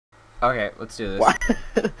Okay, let's do this. What?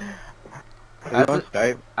 Are you on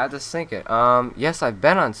Skype? I have to sync it. Yes, I've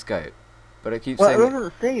been on Skype, but it keeps What saying, does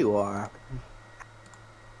it say you are?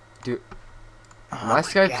 dude, Oh my my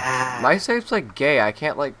god. Skype's like gay. I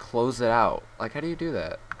can't like close it out. Like, how do you do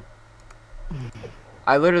that?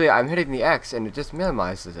 I'm hitting the X and it just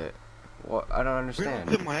minimizes it. What? I don't I really want understand.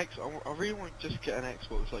 to put my X. I really want to just get an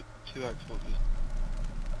Xbox, like 2 Xboxes.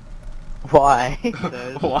 Why?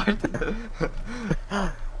 There's, What?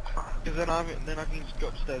 Because then I can just go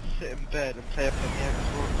upstairs, sit in bed, and play up on the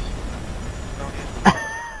Xbox. Down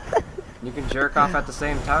here. You can jerk off at the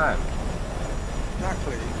same time.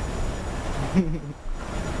 Exactly.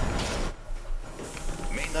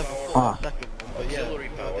 Never Ah. thought the second one, but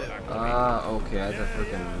yeah. Okay, that's a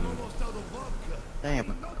freaking. Damn.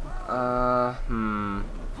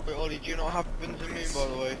 Wait, Ollie, do you know what happens in Moon, by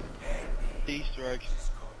the way? The Easter egg.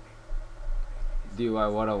 Do I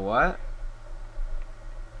want to what?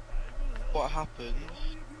 What happens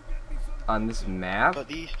On this map? at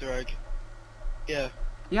the Easter egg? Yeah.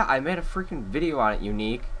 Yeah, I made a freaking video on it,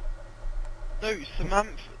 Unique. No,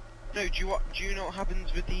 Samantha. No, do you know what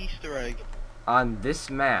happens with the Easter egg? On this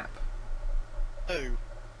map. No.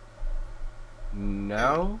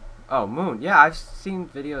 No? Oh, Moon. Yeah, I've seen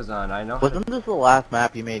videos on. I know. Wasn't this the last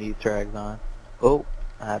map you made Easter eggs on? Oh,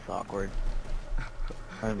 that's awkward.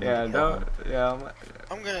 I didn't mean Yeah, to kill no. him. Yeah.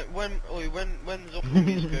 I'm gonna when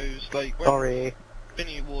Zombies goes like when Sorry.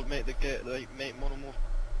 Infinity Ward make Modern Warfare,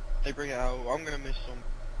 they bring it out. I'm gonna miss some.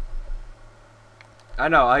 I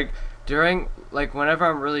know. Like during whenever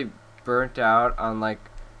I'm really burnt out on like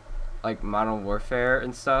Modern Warfare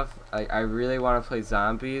and stuff, I really want to play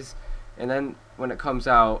zombies, and then when it comes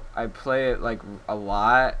out, I play it like a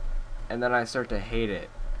lot, and then I start to hate it.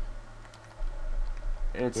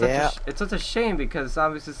 And it's such a shame because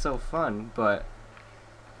zombies is so fun, but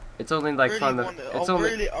it's only like fun. I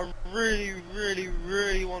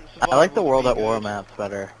really want survival. I like the World to at be War good. maps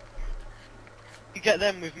better. You get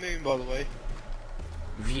them with Moon, by the way.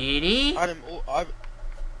 Really? I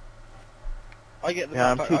get the Yeah,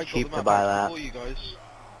 map I'm pack. too I got cheap the to map buy pack that. before you guys.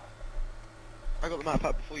 I got the map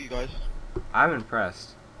pack before you guys. I'm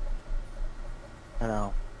impressed. I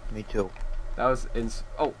know. Me too. That was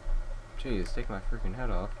oh, jeez, take my freaking head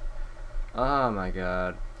off. Oh my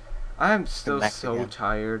god, I'm still so Mexican.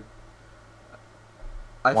 tired.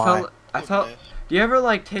 Why? I felt. Goodness. Do you ever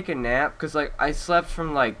like take a nap? Cause like I slept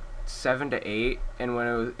from like 7 to 8, and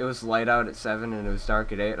when it was light out at 7 and it was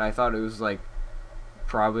dark at 8, and I thought it was like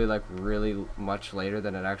probably like really much later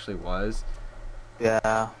than it actually was.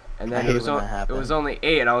 Yeah. And I then hate it was when that it happens. was only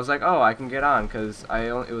 8, and I was like, oh, I can get on, cause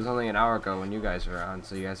it was only an hour ago when you guys were on,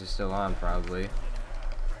 so you guys are still on probably.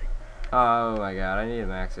 Oh my god, I need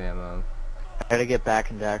max ammo. I gotta get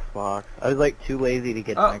back into Xbox. I was like too lazy to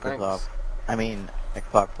get Oh, Microsoft. thanks. I mean,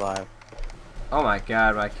 Xbox Live. Oh my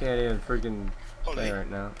god, I can't even freaking play Ollie.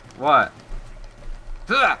 right now. What?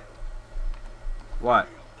 Ugh! What?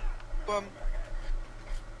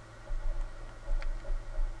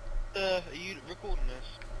 Are you recording this?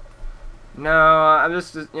 No, I'm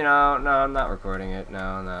just no, I'm not recording it. No,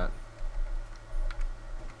 I'm not.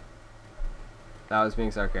 That was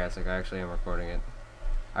being sarcastic. I actually am recording it.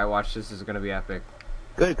 I watched this. Is gonna be epic.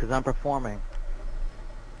 Good, because I'm performing.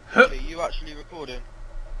 Okay, you actually recording?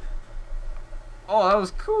 Oh, that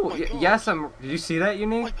was cool. Oh my God. Yes, I'm. Did you see that, Oh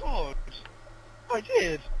Unique? my god! I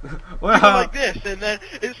did! Well, You were like this, and then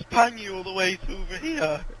it span you all the way to over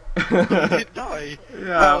here. You didn't die. Yeah.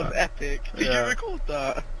 That was epic. Did Yeah. you record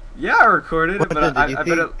that? Yeah, I recorded it, What but did you I bet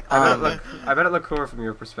see? I bet it looked cooler from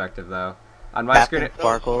your perspective, though. On my screen, Captain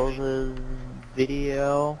Sparkles'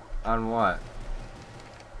 video. on what?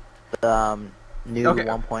 The new Okay,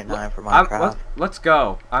 1.9 for Minecraft. Let's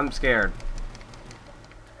go. I'm scared.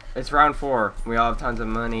 It's round 4. We all have tons of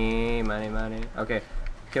money. Okay,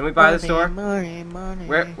 can we buy the store? Money.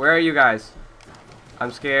 Where are you guys?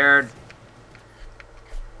 I'm scared.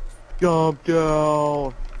 Jump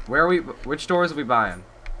down. Where are we? Which doors are we buying?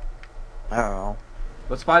 I don't know.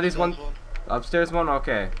 Let's buy these There's ones. Upstairs one.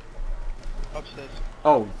 Okay. Upstairs.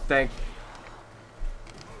 Oh, thank.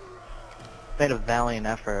 Made a valiant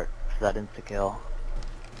effort for that insta-kill.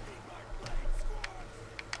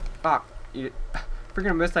 Fuck. You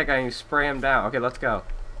freaking missed that guy and you spray him down. Okay, let's go.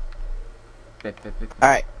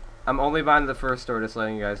 Alright. I'm only buying the first door, just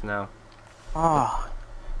letting you guys know. Ah,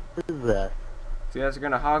 what is this? So you guys are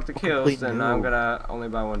gonna hog the kills, Complete and I'm noob. gonna only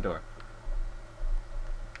buy one door.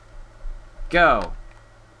 Go.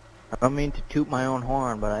 I don't mean to toot my own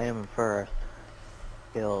horn, but I am in first.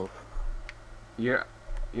 Kills. You're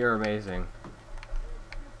amazing.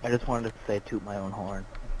 I just wanted to say toot my own horn.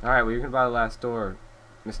 Alright, well you can buy the last door,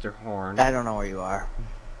 Mr. Horn. I don't know where you are.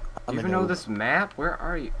 Do you even know this map? Where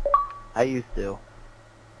are you? I used to.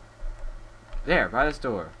 There, by this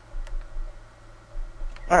door.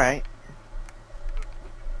 Alright.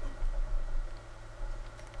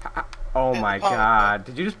 Oh Hit my the power. god.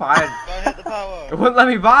 Did you just buy it? Go hit the power. It wouldn't let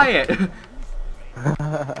me buy it.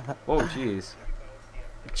 Whoa, jeez.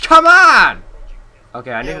 Come on!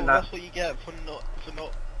 Okay, I need Yeah, to well, not... that's what you get for not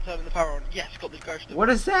turning the power on. Yes, got the ghost device. What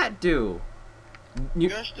does that do?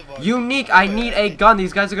 Ghost device. Unique, I need a gun.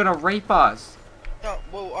 These guys are gonna rape us. No,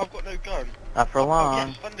 well, I've got no gun. Not for Oh, long.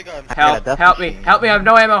 yes, thunder gun. I got a death Help me, machine. help me, I have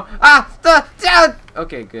no ammo. Ah!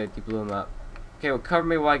 Okay, good, you blew him up. Okay, well, cover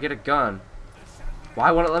me while I get a gun.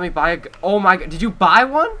 Why won't it let me buy a gun? Oh my god, did you buy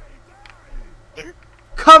one?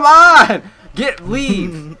 Come on!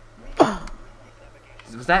 Leave!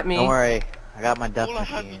 Was that me? Don't worry. I got my death All I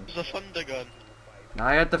had machine. was a thunder gun. Now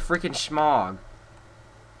I got the freaking schmog.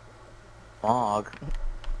 Fog.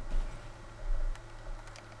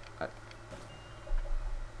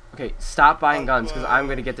 Okay, stop buying Oh, guns, because I'm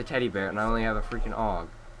gonna get the teddy bear, and I only have a freaking AUG.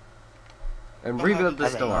 And Oh, rebuild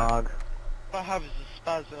this I door. Fog. All I have is a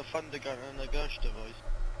spaz and a thunder gun and a ghost device.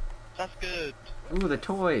 That's good. Ooh, the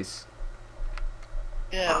toys.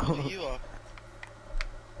 Yeah, that's what you are.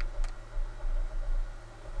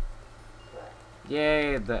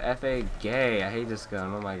 Yay, the FA gay. I hate this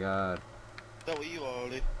gun, oh my god. Is that what you are,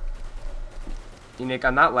 Ollie? Nick,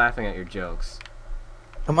 I'm not laughing at your jokes.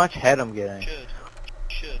 How much head I'm getting?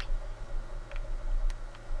 Should.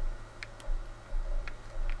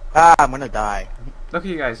 Ah, I'm gonna die. Look what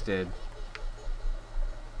you guys did.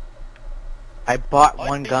 I bought I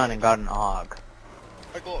one did. gun and got an AUG.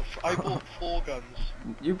 I bought 4 guns.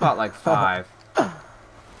 You bought like 5.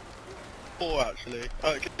 4 actually.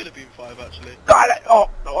 Oh, it could have been 5 actually. Got it! Oh!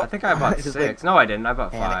 I think I bought Just 6. No, I didn't. I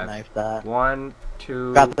bought Panic 5. knife that. 1,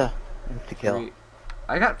 2, Got the insta-kill. 3.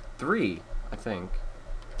 I got 3, I think.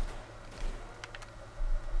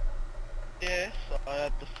 Yes, I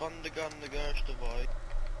had the thunder gun, the ghost device.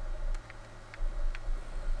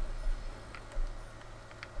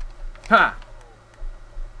 Ha!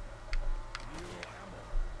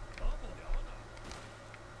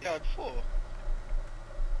 Yeah, I had 4.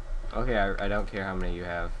 Okay, I don't care how many you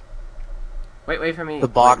have. Wait for me. The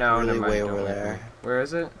box no, really never mind, way don't over wait for there. me. Where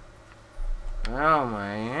is it? Oh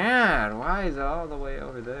my god, why is it all the way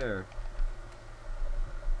over there?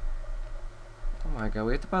 Oh my god,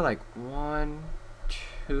 we have to buy like 1,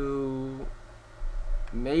 2,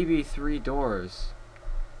 maybe 3 doors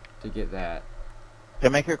to get that. Can I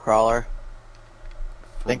make your crawler?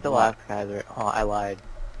 I For think the what? last guys are... Oh, I lied.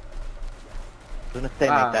 I was gonna say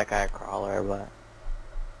Ah. make that guy a crawler, but...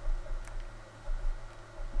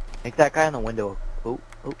 Make that guy in the window. Oh.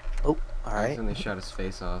 I Alright. accidentally shut his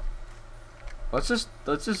face off. Let's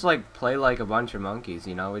just like play like a bunch of monkeys,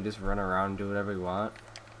 you know? We just run around and do whatever we want.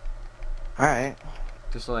 Alright.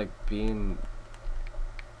 Just like being,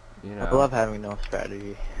 you know, I love having no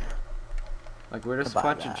strategy. like we're just a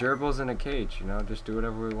about bunch of that. gerbils in a cage, you know? Just do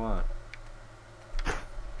whatever we want.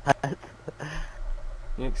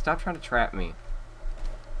 You know, stop trying to trap me.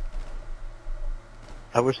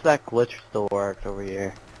 I wish that glitch still worked over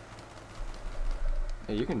here.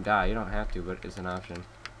 Hey, you can die. You don't have to, but it's an option.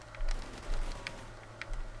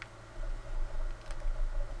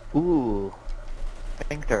 Ooh.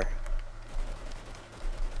 Sphincter.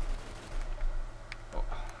 Oh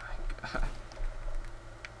my god.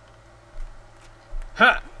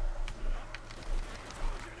 Ha!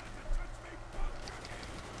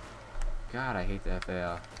 God, I hate the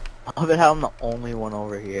FAL. I love it how I'm the only one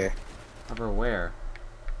over here. Over where?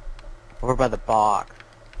 Over by the box.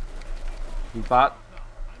 You bought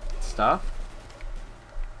stuff?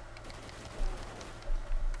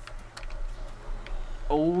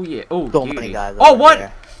 Oh yeah. Oh, So beauty. many guys Oh, over what?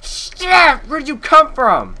 there. Shit! Where'd you come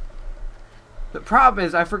from? The problem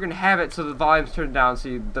is I freaking have it so the volume's turned down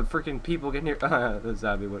so the freaking people can hear. The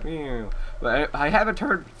zombie went. Meow. But I have it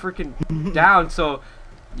turned freaking down so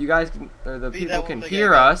you guys can, or the people can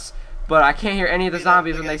hear us, but I can't hear any of the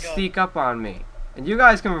zombies when they sneak up on me. And you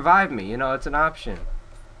guys can revive me. You know, it's an option.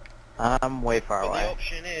 I'm way far But the away.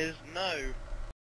 option is no.